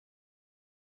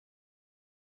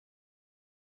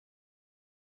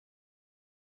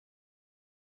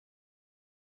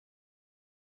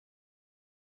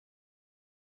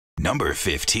Number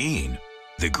 15.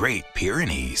 The Great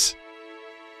Pyrenees.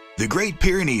 The Great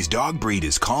Pyrenees dog breed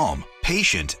is calm,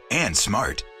 patient, and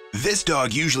smart. This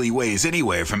dog usually weighs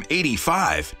anywhere from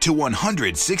 85 to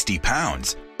 160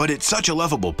 pounds, but it's such a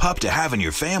lovable pup to have in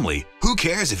your family, who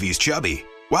cares if he's chubby?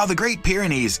 While the Great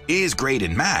Pyrenees is great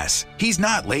in mass, he's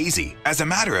not lazy. As a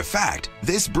matter of fact,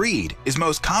 this breed is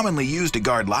most commonly used to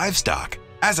guard livestock.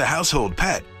 As a household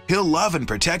pet, he'll love and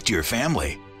protect your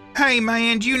family. Hey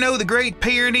man, do you know the Great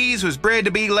Pyrenees was bred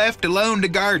to be left alone to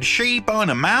guard sheep on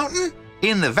a mountain?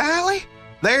 In the valley?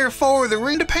 Therefore, they're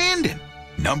independent.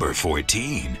 Number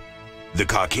 14. The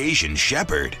Caucasian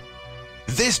Shepherd.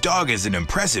 This dog is an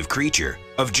impressive creature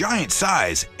of giant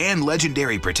size and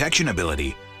legendary protection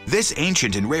ability. This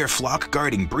ancient and rare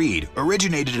flock-guarding breed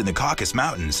originated in the Caucasus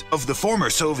Mountains of the former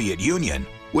Soviet Union.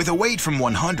 With a weight from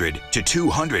 100 to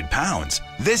 200 pounds,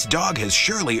 this dog has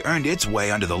surely earned its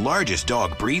way onto the largest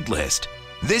dog breed list.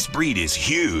 This breed is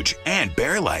huge and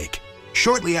bear-like.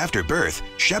 Shortly after birth,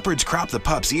 shepherds crop the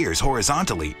pup's ears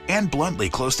horizontally and bluntly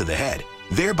close to the head,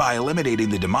 thereby eliminating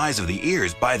the demise of the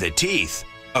ears by the teeth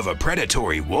of a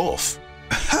predatory wolf.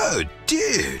 Oh,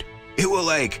 dude, it will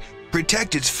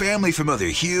protect its family from other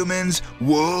humans,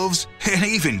 wolves, and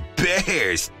even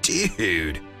bears,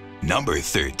 dude. Number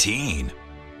 13.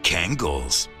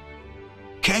 Kangals.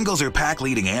 Kangals are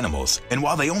pack-leading animals, and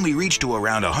while they only reach to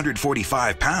around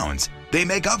 145 pounds, they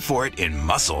make up for it in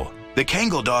muscle. The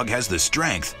Kangal dog has the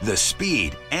strength, the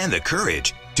speed, and the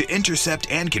courage to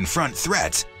intercept and confront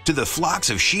threats to the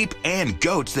flocks of sheep and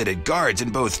goats that it guards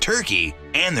in both Turkey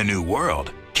and the New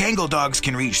World. Kangal dogs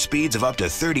can reach speeds of up to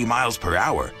 30 miles per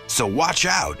hour, so watch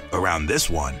out around this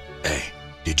one. Hey,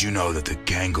 did you know that the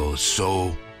Kangal is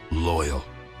so loyal?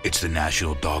 It's the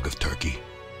national dog of Turkey.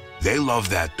 They love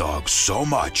that dog so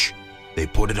much, they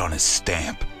put it on a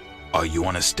stamp. Are you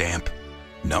on a stamp?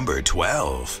 Number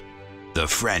 12. The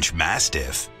French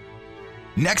Mastiff.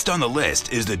 Next on the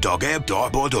list is the Doguet de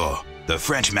Bordeaux, the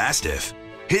French Mastiff.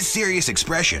 His serious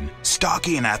expression,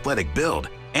 stocky and athletic build,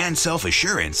 and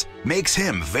self-assurance makes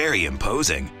him very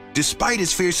imposing. Despite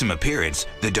his fearsome appearance,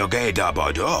 the Doguet de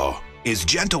Bordeaux is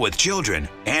gentle with children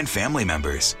and family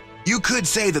members. You could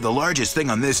say that the largest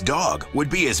thing on this dog would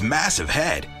be his massive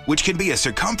head, which can be a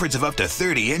circumference of up to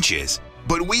 30 inches.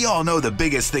 But we all know the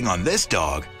biggest thing on this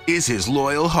dog is his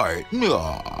loyal heart.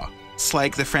 Aww. It's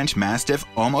like the French Mastiff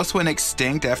almost went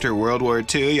extinct after World War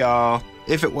II, y'all.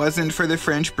 If it wasn't for the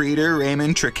French breeder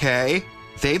Raymond Triquet,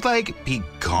 they'd be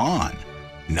gone.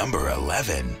 Number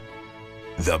 11.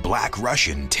 The Black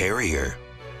Russian Terrier.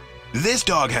 This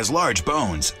dog has large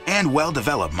bones and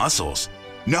well-developed muscles.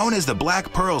 Known as the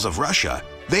Black Pearls of Russia,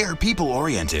 they are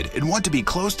people-oriented and want to be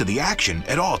close to the action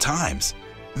at all times.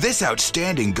 This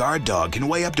outstanding guard dog can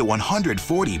weigh up to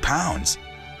 140 pounds.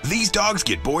 These dogs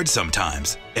get bored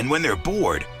sometimes, and when they're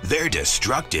bored, they're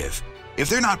destructive. If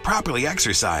they're not properly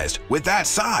exercised with that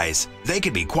size, they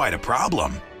can be quite a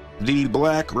problem. The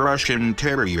Black Russian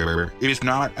Terrier is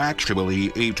not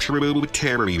actually a true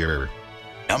terrier.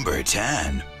 Number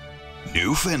 10.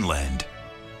 Newfoundland.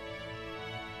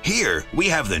 Here we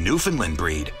have the Newfoundland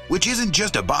breed, which isn't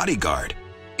just a bodyguard.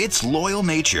 Its loyal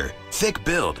nature, thick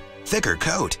build, thicker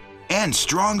coat, and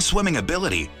strong swimming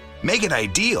ability make it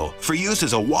ideal for use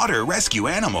as a water rescue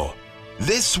animal.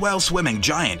 This swell swimming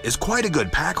giant is quite a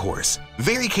good pack horse,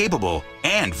 very capable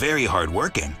and very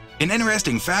hardworking. An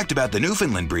interesting fact about the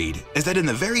Newfoundland breed is that in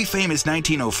the very famous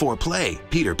 1904 play,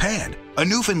 Peter Pan, a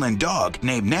Newfoundland dog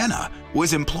named Nana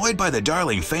was employed by the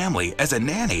Darling family as a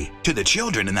nanny to the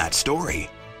children in that story.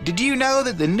 Did you know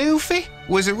that the Newfie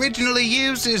was originally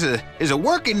used as a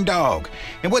working dog?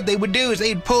 And what they would do is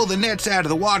they'd pull the nets out of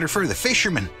the water for the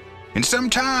fishermen. And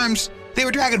sometimes they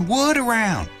were dragging wood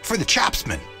around for the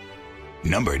chopsman.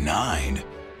 Number 9.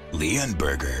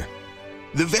 Leonberger.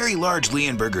 The very large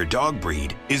Leonberger dog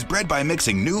breed is bred by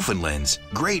mixing Newfoundlands,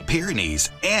 Great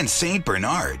Pyrenees, and St.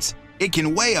 Bernards. It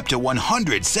can weigh up to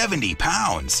 170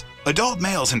 pounds. Adult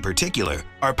males in particular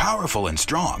are powerful and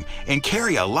strong and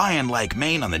carry a lion-like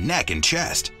mane on the neck and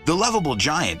chest. The lovable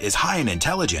giant is high in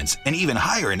intelligence and even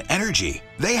higher in energy.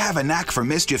 They have a knack for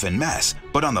mischief and mess,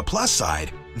 but on the plus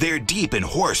side, their deep and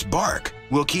hoarse bark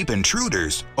will keep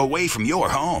intruders away from your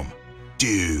home.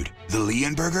 Dude, the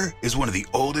Leonberger is one of the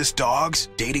oldest dogs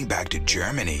dating back to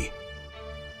Germany.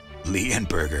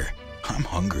 Leonberger, I'm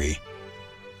hungry.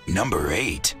 Number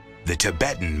 8. The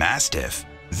Tibetan Mastiff.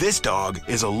 This dog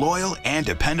is a loyal and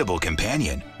dependable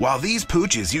companion. While these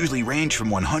pooches usually range from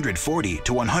 140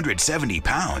 to 170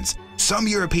 pounds, some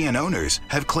European owners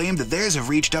have claimed that theirs have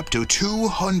reached up to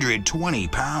 220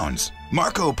 pounds.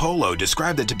 Marco Polo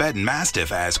described the Tibetan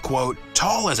Mastiff as, quote,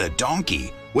 tall as a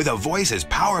donkey, with a voice as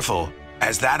powerful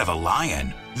as that of a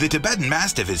lion. The Tibetan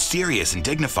Mastiff is serious and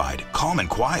dignified, calm and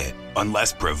quiet,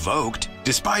 unless provoked.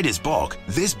 Despite his bulk,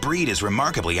 this breed is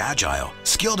remarkably agile,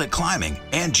 skilled at climbing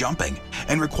and jumping,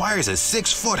 and requires a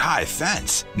 6-foot-high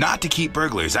fence, not to keep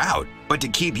burglars out, but to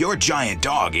keep your giant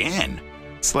dog in.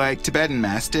 It's like Tibetan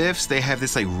Mastiffs, they have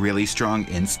this really strong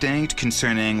instinct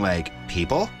concerning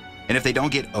people. And if they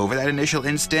don't get over that initial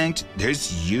instinct,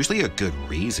 there's usually a good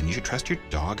reason. You should trust your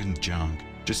dog and junk.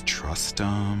 Just trust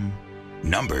them.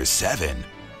 Number 7.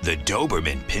 The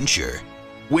Doberman Pinscher.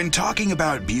 When talking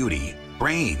about beauty,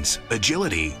 brains,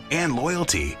 agility, and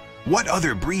loyalty, what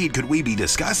other breed could we be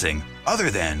discussing other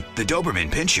than the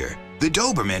Doberman Pinscher? The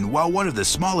Doberman, while one of the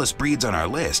smallest breeds on our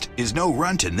list, is no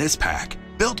runt in this pack.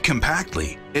 Built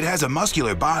compactly, it has a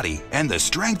muscular body and the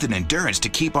strength and endurance to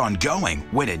keep on going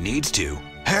when it needs to.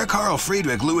 Herr Karl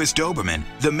Friedrich Louis Dobermann,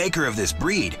 the maker of this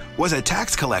breed, was a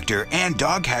tax collector and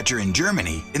dog catcher in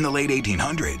Germany in the late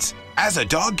 1800s. As a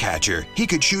dog catcher, he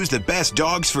could choose the best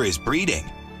dogs for his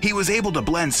breeding. He was able to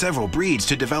blend several breeds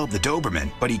to develop the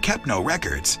Doberman, but he kept no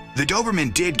records. The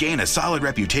Doberman did gain a solid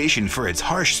reputation for its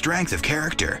harsh strength of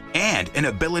character and an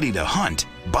ability to hunt,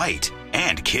 bite,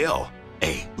 and kill.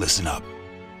 Hey, listen up.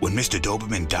 When Mr.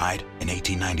 Doberman died in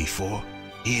 1894,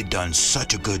 he had done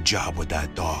such a good job with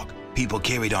that dog. People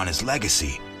carried on his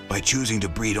legacy by choosing to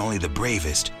breed only the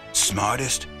bravest,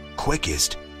 smartest,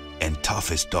 quickest, and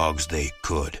toughest dogs they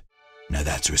could. Now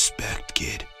that's respect,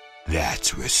 kid.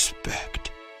 That's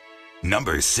respect.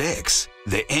 Number 6.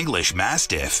 The English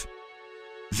Mastiff.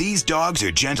 These dogs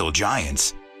are gentle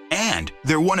giants, and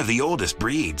they're one of the oldest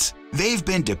breeds. They've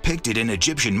been depicted in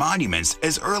Egyptian monuments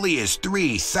as early as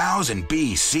 3000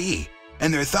 BC,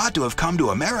 and they're thought to have come to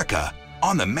America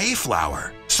on the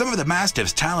Mayflower. Some of the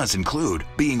Mastiff's talents include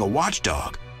being a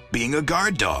watchdog, being a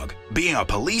guard dog, being a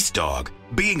police dog,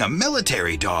 being a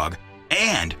military dog,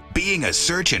 and being a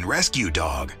search and rescue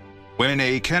dog. When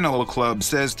a kennel club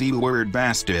says the word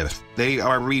Mastiff, they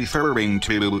are referring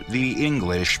to the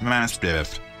English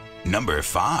Mastiff. Number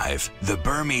 5. The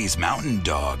Burmese Mountain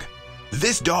Dog.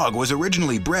 This dog was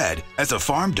originally bred as a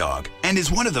farm dog and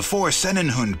is one of the 4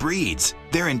 Sennenhund breeds.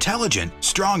 They're intelligent,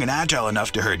 strong, and agile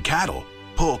enough to herd cattle,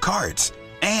 pull carts,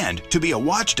 and to be a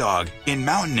watchdog in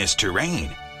mountainous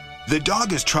terrain. The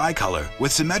dog is tricolor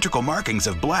with symmetrical markings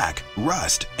of black,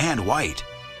 rust, and white.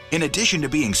 In addition to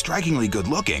being strikingly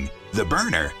good-looking, the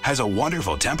Berner has a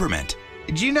wonderful temperament.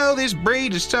 Did you know this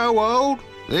breed is so old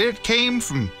that it came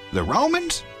from the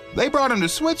Romans? They brought him to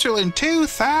Switzerland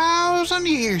 2,000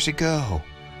 years ago.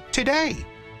 Today.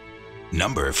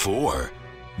 Number 4.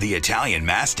 The Italian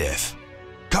Mastiff.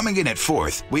 Coming in at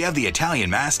 4th, we have the Italian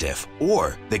Mastiff,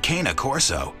 or the Cane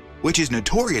Corso, which is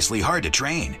notoriously hard to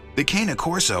train. The Cane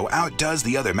Corso outdoes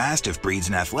the other Mastiff breeds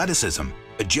in athleticism,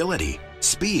 agility,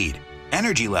 speed,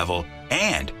 energy level,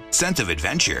 and sense of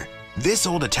adventure. This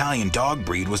old Italian dog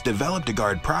breed was developed to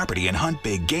guard property and hunt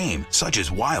big game, such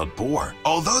as wild boar.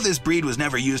 Although this breed was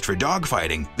never used for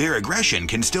dogfighting, their aggression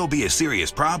can still be a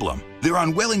serious problem. They're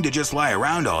unwilling to just lie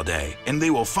around all day, and they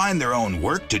will find their own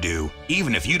work to do,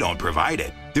 even if you don't provide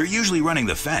it. They're usually running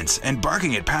the fence and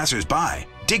barking at passers-by,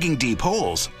 digging deep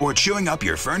holes, or chewing up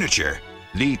your furniture.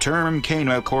 The term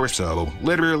Cane Corso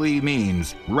literally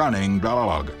means running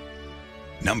dog.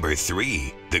 Number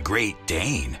 3. The Great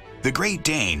Dane. The Great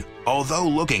Dane, although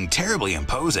looking terribly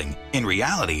imposing, in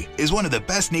reality is one of the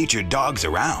best-natured dogs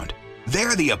around.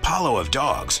 They're the Apollo of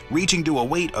dogs, reaching to a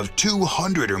weight of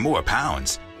 200 or more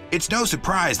pounds. It's no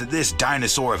surprise that this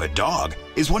dinosaur of a dog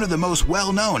is one of the most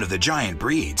well-known of the giant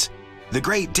breeds. The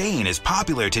Great Dane is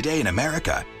popular today in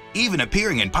America, even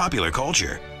appearing in popular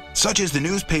culture, such as the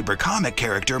newspaper comic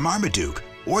character Marmaduke,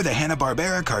 or the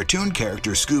Hanna-Barbera cartoon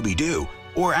character Scooby-Doo,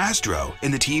 or Astro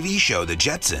in the TV show The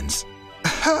Jetsons.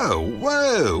 Oh,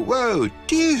 whoa,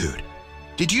 dude.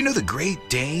 Did you know the Great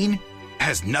Dane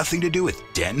has nothing to do with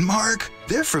Denmark?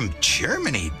 They're from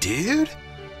Germany, dude.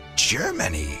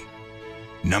 Germany.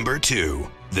 Number 2.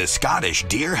 The Scottish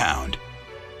Deerhound.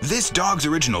 This dog's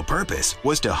original purpose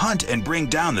was to hunt and bring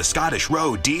down the Scottish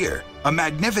roe deer, a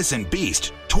magnificent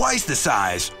beast twice the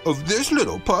size of this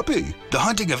little puppy. The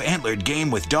hunting of antlered game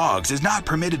with dogs is not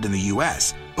permitted in the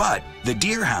US, but the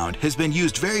deerhound has been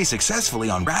used very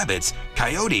successfully on rabbits,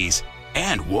 coyotes,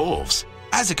 and wolves.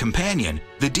 As a companion,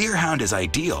 the deerhound is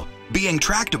ideal, being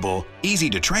tractable, easy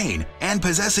to train, and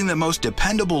possessing the most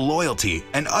dependable loyalty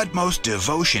and utmost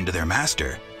devotion to their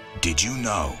master. Did you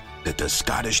know that the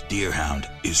Scottish Deerhound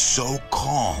is so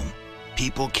calm,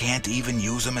 people can't even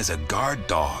use him as a guard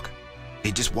dog?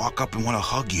 They just walk up and want to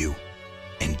hug you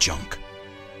and junk.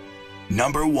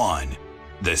 Number 1.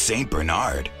 The St.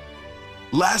 Bernard.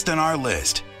 Last on our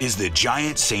list is the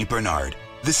giant St. Bernard.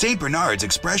 The St. Bernard's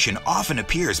expression often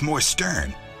appears more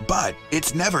stern, but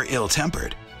it's never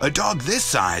ill-tempered. A dog this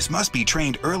size must be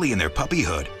trained early in their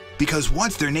puppyhood, because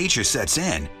once their nature sets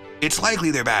in, it's likely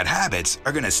their bad habits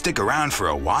are going to stick around for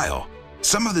a while.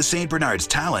 Some of the St. Bernard's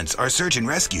talents are search and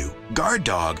rescue, guard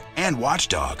dog, and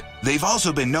watchdog. They've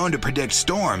also been known to predict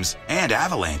storms and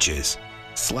avalanches.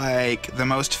 It's like the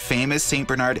most famous St.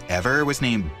 Bernard ever was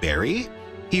named Barry.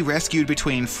 He rescued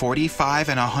between 45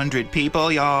 and 100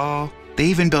 people, y'all. They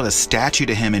even built a statue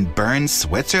to him in Bern,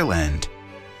 Switzerland.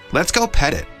 Let's go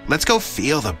pet it. Let's go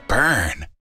feel the burn.